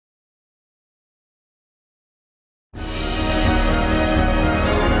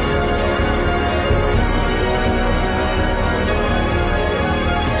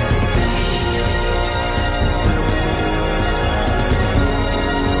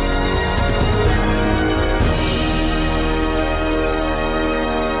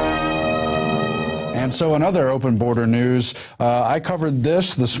So in other open border news, I covered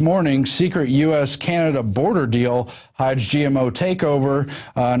this morning. Secret U.S.-Canada border deal hides GMO takeover.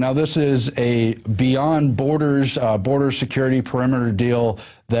 Now this is a beyond borders border security perimeter deal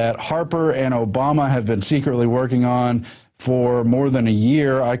that Harper and Obama have been secretly working on for more than a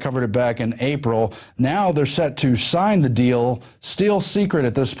year. I covered it back in April. Now they're set to sign the deal, still secret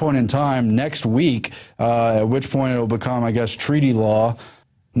at this point in time, next week, at which point it'll become, I guess, treaty law.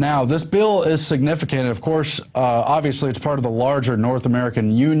 Now, this bill is significant. Of course, obviously, it's part of the larger North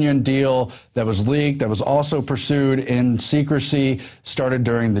American Union deal that was leaked, that was also pursued in secrecy, started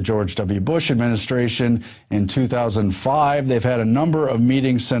during the George W. Bush administration in 2005. They've had a number of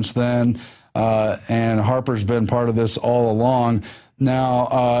meetings since then, and Harper's been part of this all along.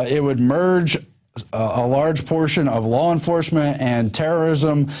 Now, it would merge a large portion of law enforcement and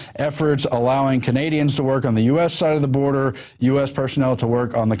terrorism efforts, allowing Canadians to work on the U.S. side of the border, U.S. personnel to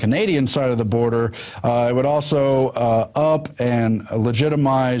work on the Canadian side of the border. It would also up and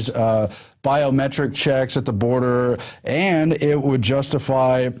legitimize biometric checks at the border, and it would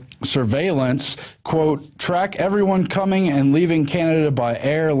justify surveillance, quote, track everyone coming and leaving Canada by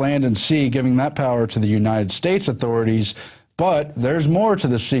air, land, and sea, giving that power to the United States authorities. But there's more to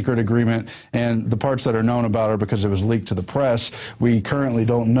this secret agreement, and the parts that are known about are because it was leaked to the press. We currently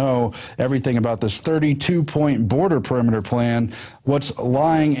don't know everything about this 32-point border perimeter plan. What's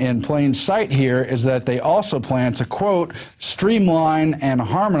lying in plain sight here is that they also plan to, quote, streamline and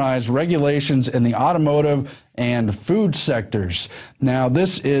harmonize regulations in the automotive and food sectors. Now,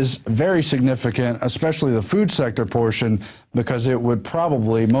 this is very significant, especially the food sector portion, because it would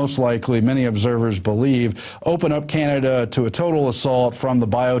probably, most likely, many observers believe, open up Canada to a total assault from the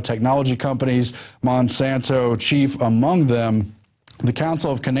biotechnology companies, Monsanto chief among them. The Council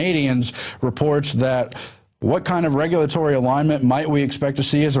of Canadians reports that what kind of regulatory alignment might we expect to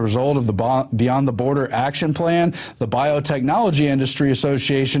see as a result of the Beyond the Border Action Plan? The Biotechnology Industry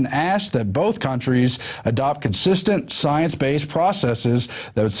Association asked that both countries adopt consistent science-based processes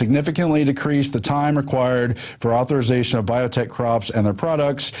that would significantly decrease the time required for authorization of biotech crops and their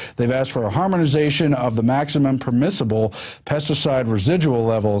products. They've asked for a harmonization of the maximum permissible pesticide residual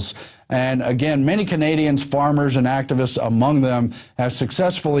levels. And again, many Canadians, farmers, and activists among them have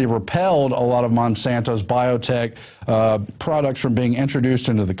successfully repelled a lot of Monsanto's biotech products from being introduced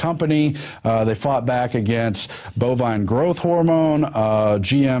into the company. They fought back against bovine growth hormone,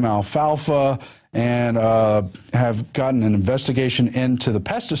 GM alfalfa, and have gotten an investigation into the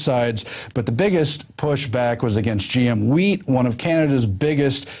pesticides. But the biggest pushback was against GM wheat, one of Canada's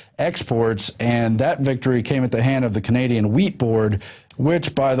biggest exports, and that victory came at the hand of the Canadian Wheat Board,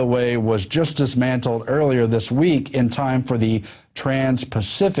 which, by the way, was just dismantled earlier this week in time for the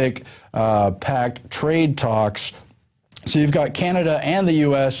Trans-Pacific Pact trade talks. So you've got Canada and the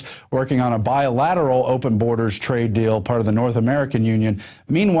U.S. working on a bilateral open borders trade deal, part of the North American Union.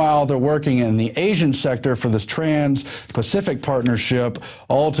 Meanwhile, they're working in the Asian sector for this Trans-Pacific Partnership,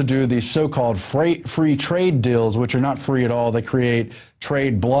 all to do these so-called free trade deals, which are not free at all. They create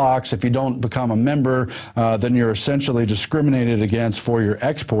trade blocks. If you don't become a member, then you're essentially discriminated against for your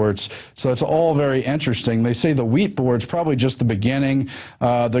exports. So it's all very interesting. They say the wheat board's probably just the beginning.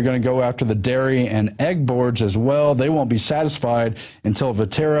 They're going to go after the dairy and egg boards as well. They won't be satisfied until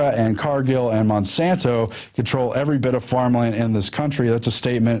Viterra and Cargill and Monsanto control every bit of farmland in this country. That's a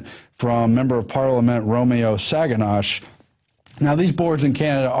statement from Member of Parliament Romeo Saganash. Now, these boards in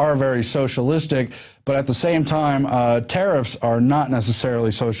Canada are very socialistic, but at the same time, tariffs are not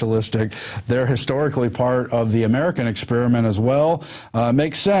necessarily socialistic. They're historically part of the American experiment as well.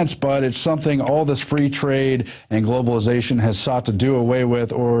 Makes sense, but it's something all this free trade and globalization has sought to do away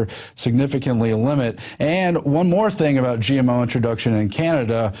with or significantly limit. And one more thing about GMO introduction in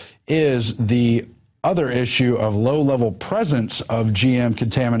Canada is the other issue of low-level presence of GM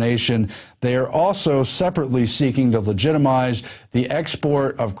contamination. They are also separately seeking to legitimize the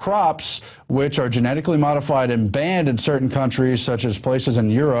export of crops which are genetically modified and banned in certain countries, such as places in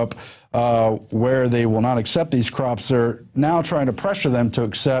Europe, where they will not accept these crops. They're now trying to pressure them to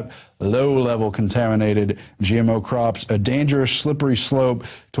accept low-level contaminated GMO crops, a dangerous, slippery slope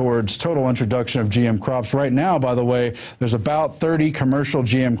towards total introduction of GM crops. Right now, by the way, there's about 30 commercial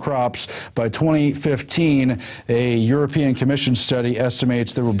GM crops. By 2015, a European Commission study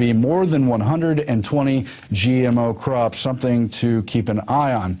estimates there will be more than 120 GMO crops, something to keep an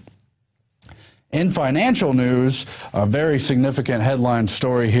eye on. In financial news, a very significant headline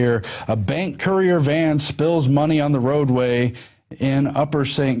story here. A bank courier van spills money on the roadway in Upper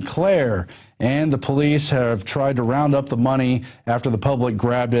St. Clair. and the police have tried to round up the money after the public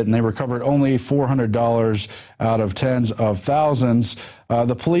grabbed it, and they recovered only $400 out of tens of thousands.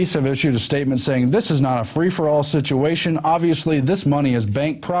 The police have issued a statement saying this is not a free-for-all situation. Obviously, this money is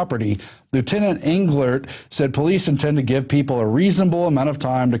bank property. Lieutenant Englert said police intend to give people a reasonable amount of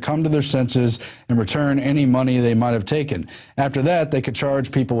time to come to their senses and return any money they might have taken. After that, they could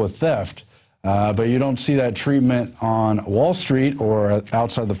charge people with theft. But you don't see that treatment on Wall Street or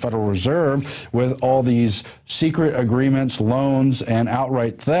outside the Federal Reserve with all these secret agreements, loans, and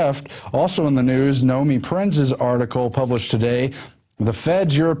outright theft. Also in the news, Naomi Prenz's article published today, the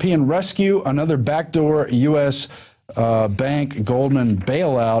Fed's European rescue, another backdoor U.S. bank Goldman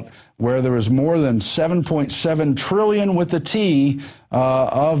bailout, where there was more than $7.7 trillion with the T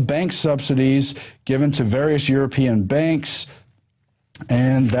of bank subsidies given to various European banks.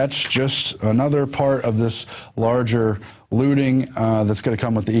 And that's just another part of this larger looting that's going to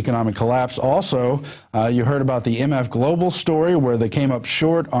come with the economic collapse. Also, you heard about the MF Global story where they came up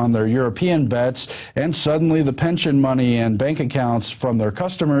short on their European bets, and suddenly the pension money and bank accounts from their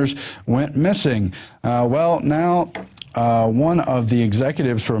customers went missing. Well, now one of the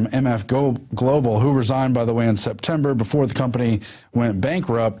executives from MF Global, who resigned, by the way, in September before the company went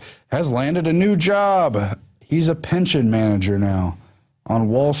bankrupt, has landed a new job. He's a pension manager now on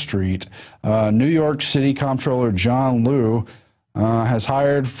Wall Street. New York City Comptroller John Liu has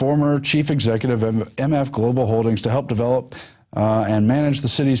hired former chief executive of MF Global Holdings to help develop and manage the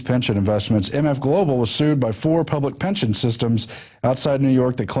city's pension investments. MF Global was sued by 4 public pension systems outside New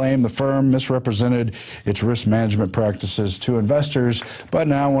York that claimed the firm misrepresented its risk management practices to investors. But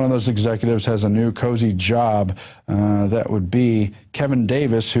now one of those executives has a new cozy job. That would be Kevin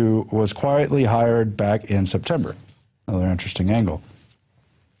Davis, who was quietly hired back in September. Another interesting angle.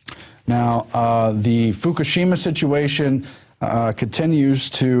 Now, the Fukushima situation continues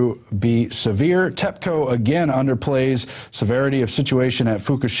to be severe. TEPCO again underplays severity of situation at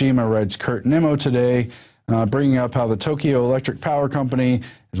Fukushima, writes Kurt Nimmo today, bringing up how the Tokyo Electric Power Company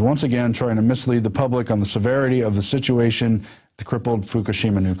is once again trying to mislead the public on the severity of the situation at the crippled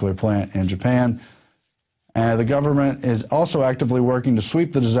Fukushima nuclear plant in Japan. The government is also actively working to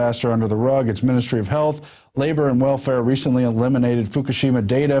sweep the disaster under the rug. Its Ministry of Health, Labor and Welfare recently eliminated Fukushima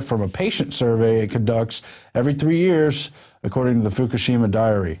data from a patient survey it conducts every 3 years, according to the Fukushima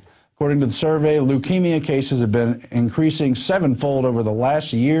Diary. According to the survey, leukemia cases have been increasing 7-fold over the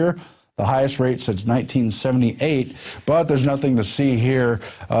last year, the highest rate since 1978. But there's nothing to see here.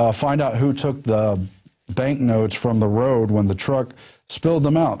 Find out who took the banknotes from the road when the truck spilled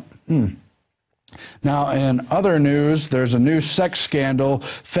them out. Now, in other news, there's a new sex scandal.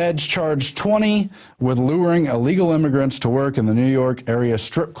 Feds charged 20 with luring illegal immigrants to work in the New York area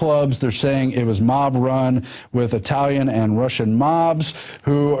strip clubs. They're saying it was mob-run with Italian and Russian mobs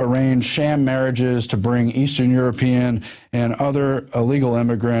who arranged sham marriages to bring Eastern European and other illegal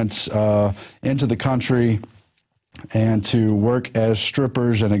immigrants into the country and to work as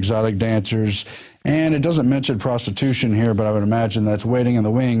strippers and exotic dancers. And it doesn't mention prostitution here, but I would imagine that's waiting in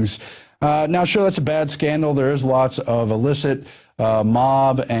the wings. Now, sure, that's a bad scandal. There is lots of illicit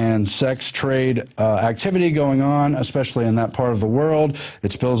mob and sex trade activity going on, especially in that part of the world.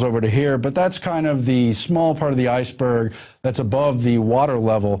 It spills over to here, but that's kind of the small part of the iceberg that's above the water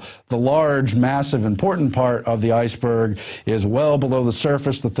level. The large, massive, important part of the iceberg is well below the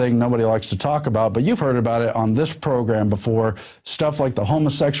surface, the thing nobody likes to talk about, but you've heard about it on this program before. Stuff like the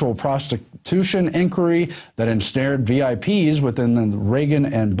homosexual prostitution inquiry that ensnared VIPs within the Reagan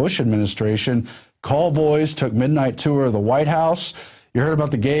and Bush administration. Call boys took midnight tour of the White House. You heard about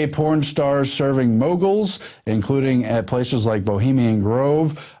the gay porn stars serving moguls, including at places like Bohemian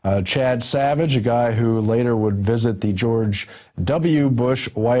Grove. Chad Savage, a guy who later would visit the George W. Bush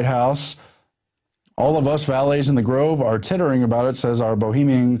White House. All of us valets in the Grove are tittering about it, says our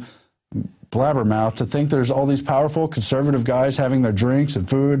Bohemian blabbermouth, to think there's all these powerful conservative guys having their drinks and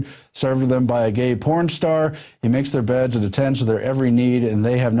food served to them by a gay porn star. He makes their beds and attends to their every need, and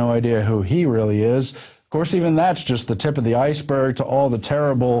they have no idea who he really is. Of course, even that's just the tip of the iceberg to all the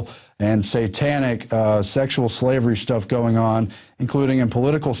terrible and satanic sexual slavery stuff going on, including in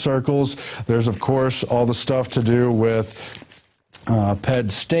political circles. There's, of course, all the stuff to do with Penn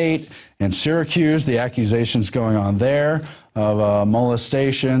State and Syracuse, the accusations going on there of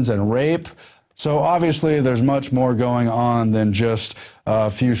molestations and rape. So obviously there's much more going on than just a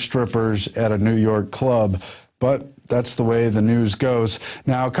few strippers at a New York club, but that's the way the news goes.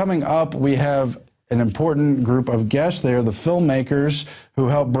 Now, coming up, we have an important group of guests. They are the filmmakers who who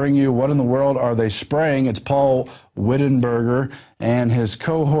helped bring you What in the World Are They Spraying? It's Paul Wittenberger and his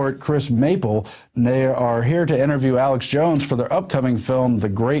cohort Chris Maple. They are here to interview Alex Jones for their upcoming film, The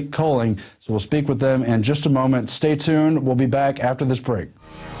Great Culling. So we'll speak with them in just a moment. Stay tuned. We'll be back after this break.